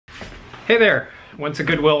Hey there, went to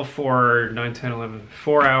Goodwill for 9, 10, 11,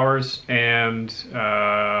 4 hours and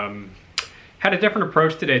had a different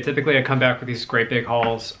approach today. Typically I come back with these great big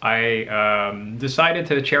hauls. I decided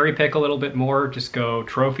to cherry pick a little bit more, just go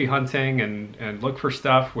trophy hunting and look for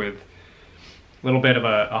stuff with a little bit of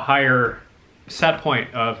a higher set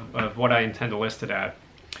point of what I intend to list it at.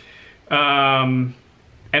 And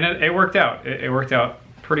it worked out. It worked out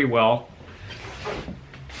pretty well.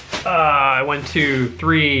 I went to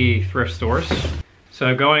 3 thrift stores.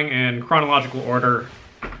 So going in chronological order,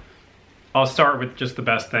 I'll start with just the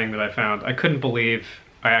best thing that I found. I couldn't believe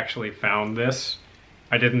I actually found this.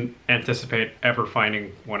 I didn't anticipate ever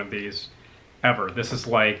finding one of these, ever. This is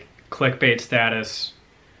like clickbait status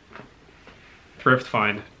thrift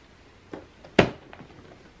find.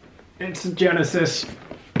 It's a Genesis.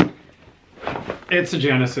 It's a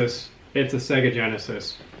Genesis. It's a Sega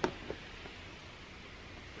Genesis.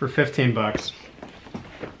 For 15 bucks.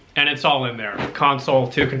 And it's all in there. Console,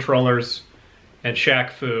 2 controllers, and Shaq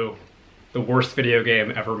Fu, the worst video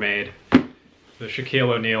game ever made. The Shaquille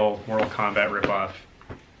O'Neal Mortal Kombat ripoff.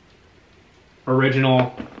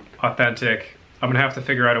 Original, authentic. I'm gonna have to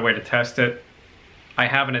figure out a way to test it. I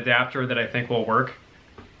have an adapter that I think will work.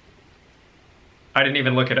 I didn't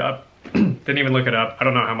even look it up. Didn't even look it up. I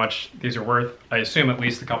don't know how much these are worth. I assume at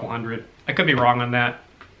least a couple hundred. I could be wrong on that.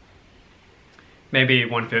 Maybe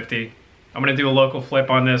 150. I'm gonna do a local flip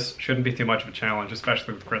on this. Shouldn't be too much of a challenge,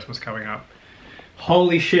 especially with Christmas coming up.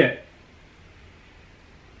 Holy shit.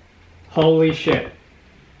 Holy shit.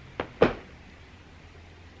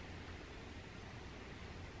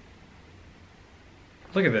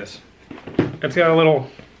 Look at this. It's got a little,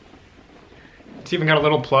 it's even got a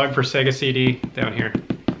little plug for Sega CD down here.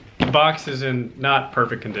 The box is in not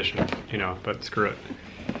perfect condition, you know, but screw it.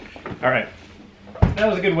 All right, that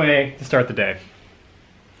was a good way to start the day.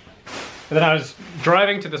 And then I was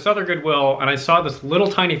driving to this other Goodwill and I saw this little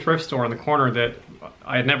tiny thrift store in the corner that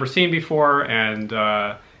I had never seen before and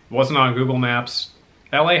wasn't on Google Maps.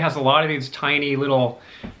 LA has a lot of these tiny little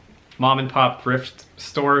mom and pop thrift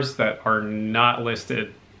stores that are not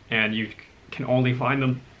listed and you can only find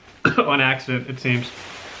them on accident, it seems.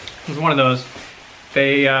 It was one of those.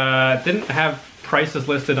 They didn't have prices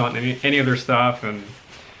listed on any of their stuff and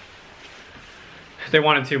they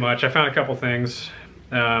wanted too much. I found a couple things.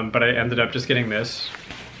 But I ended up just getting this.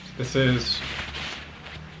 This is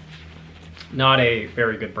not a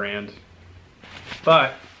very good brand,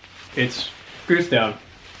 but it's Goose Down.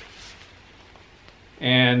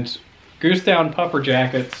 And Goose Down puffer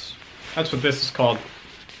jackets, that's what this is called.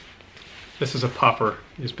 This is a puffer,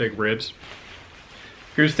 these big ribs.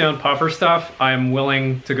 Goose Down puffer stuff, I'm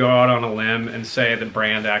willing to go out on a limb and say the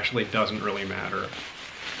brand actually doesn't really matter.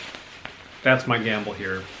 That's my gamble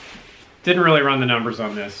here. Didn't really run the numbers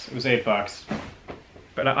on this. It was 8 bucks.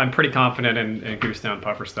 But I'm pretty confident in Goose Down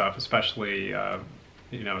puffer stuff, especially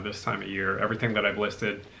you know, this time of year. Everything that I've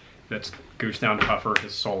listed that's Goose Down puffer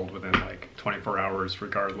is sold within like 24 hours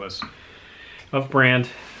regardless of brand.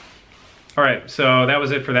 All right, so that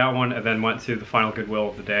was it for that one, and then went to the final Goodwill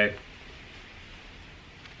of the day.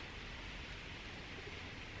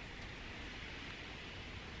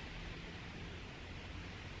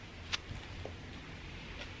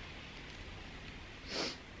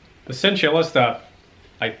 The chinchilla stuff,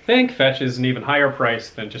 I think, fetches an even higher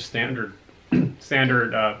price than just standard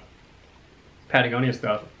Patagonia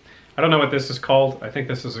stuff. I don't know what this is called. I think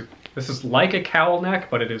this is like a cowl neck,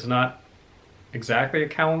 but it is not exactly a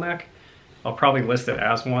cowl neck. I'll probably list it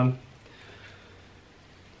as one.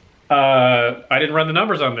 I didn't run the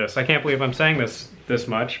numbers on this. I can't believe I'm saying this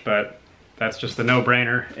much, but that's just a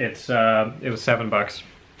no-brainer. It was 7 bucks.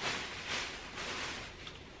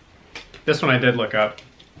 This one I did look up.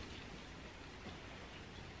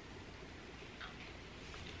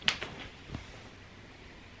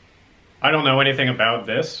 I don't know anything about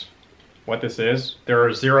this, what this is. There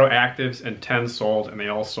are 0 actives and 10 sold, and they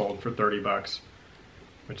all sold for 30 bucks,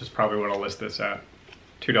 which is probably what I'll list this at.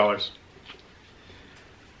 $2.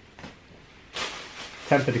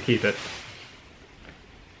 Tempted to keep it.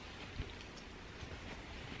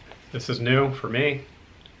 This is new for me,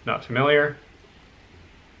 not familiar.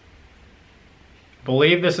 I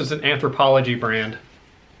believe this is an Anthropology brand,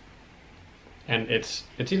 and it's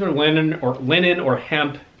either linen or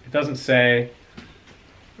hemp. It doesn't say.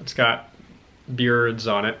 It's got beards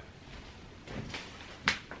on it.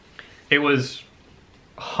 It was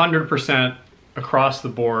 100% across the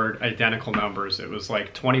board identical numbers. It was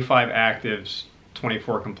like 25 actives,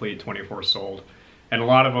 24 complete, 24 sold. And a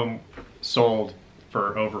lot of them sold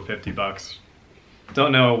for over 50 bucks.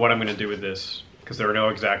 Don't know what I'm gonna do with this because there are no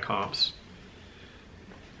exact comps.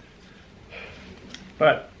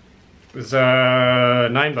 But It was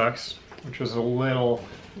 $9, which was a little,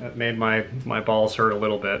 that made my balls hurt a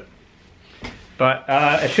little bit. But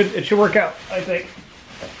it should work out, I think.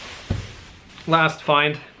 Last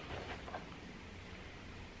find.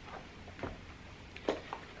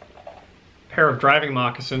 Pair of driving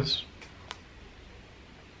moccasins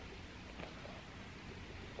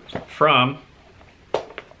from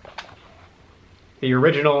the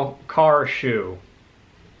original car shoe.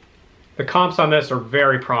 The comps on this are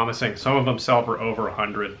very promising. Some of them sell for over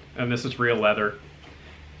 100, and this is real leather.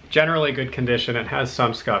 Generally good condition. It has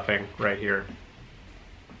some scuffing right here.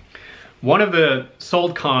 One of the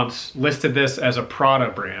sold comps listed this as a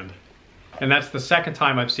Prada brand, and that's the second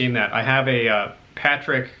time I've seen that. I have a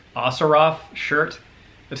Patrick Osseroff shirt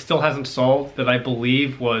that still hasn't sold that I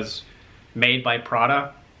believe was made by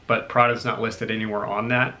Prada, but Prada's not listed anywhere on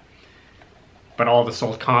that. But all the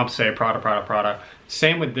sold comps say Prada, Prada, Prada.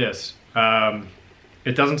 Same with this.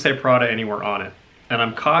 It doesn't say Prada anywhere on it. And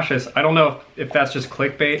I'm cautious. I don't know if that's just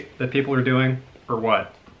clickbait that people are doing or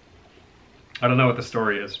what. I don't know what the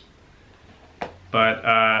story is. But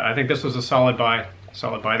I think this was a solid buy.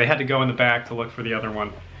 Solid buy. They had to go in the back to look for the other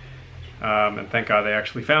one. And thank God they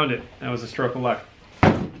actually found it. That was a stroke of luck.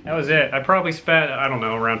 That was it. I probably spent, I don't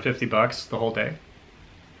know, around 50 bucks the whole day.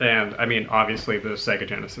 And I mean, obviously the Sega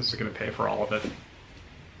Genesis is going to pay for all of it.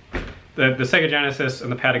 The Sega Genesis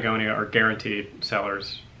and the Patagonia are guaranteed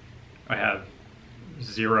sellers. I have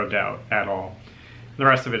zero doubt at all. The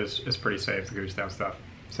rest of it is pretty safe, the Goose Down stuff.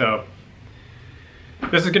 So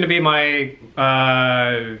this is going to be my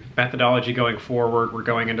methodology going forward. We're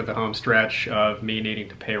going into the home stretch of me needing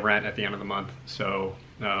to pay rent at the end of the month. So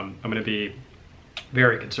I'm going to be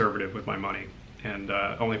very conservative with my money and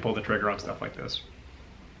only pull the trigger on stuff like this.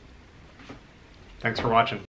 Thanks for watching.